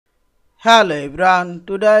Hello everyone,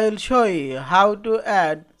 today I will show you how to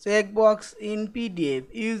add checkbox in PDF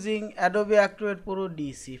using Adobe Acrobat Pro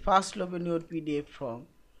DC. First open your PDF form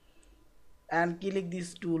and click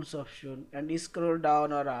this tools option and scroll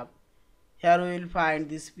down or up. Here we will find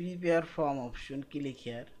this prepare form option. Click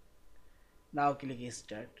here. Now click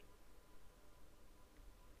start.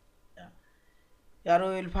 Yeah. Here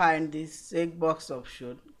we will find this checkbox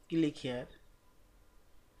option. Click here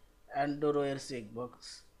and draw your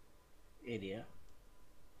checkbox area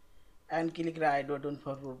and click right button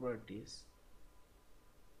for properties.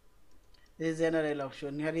 This is general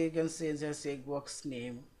option. Here you can change the checkbox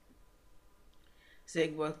name,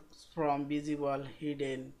 checkbox from visible,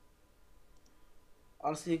 hidden.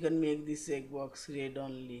 Also you can make this checkbox read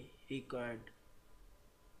only, required.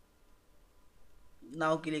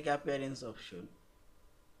 Now click appearance option.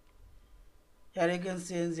 Here you can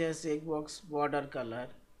change the checkbox border color,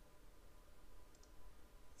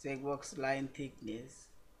 checkbox line thickness.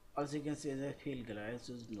 Also you can change the fill color. I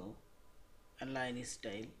choose no, and line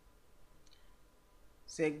style.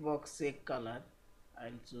 Checkbox check color.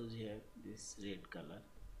 I'll choose here this red color.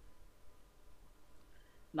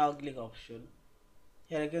 Now click option.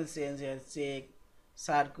 Here you can change here check,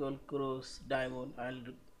 circle, cross, diamond. I'll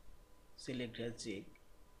select here check.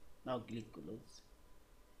 Now click close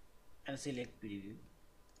and select preview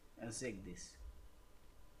and check this.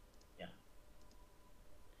 Yeah.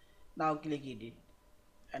 Now click edit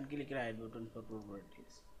and click right button for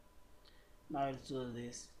properties. Now I'll choose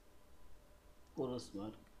this cross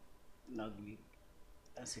mark. Now click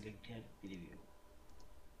and select here preview.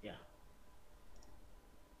 Yeah.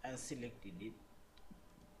 And select edit.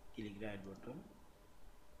 Click right button.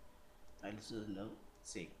 I'll choose now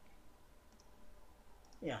check.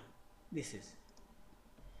 Yeah, this is.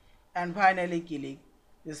 And finally click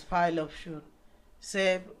this file option,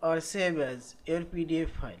 save or save as your PDF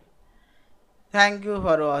file. Thank you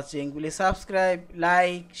for watching. Please subscribe,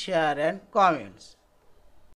 like, share and comments.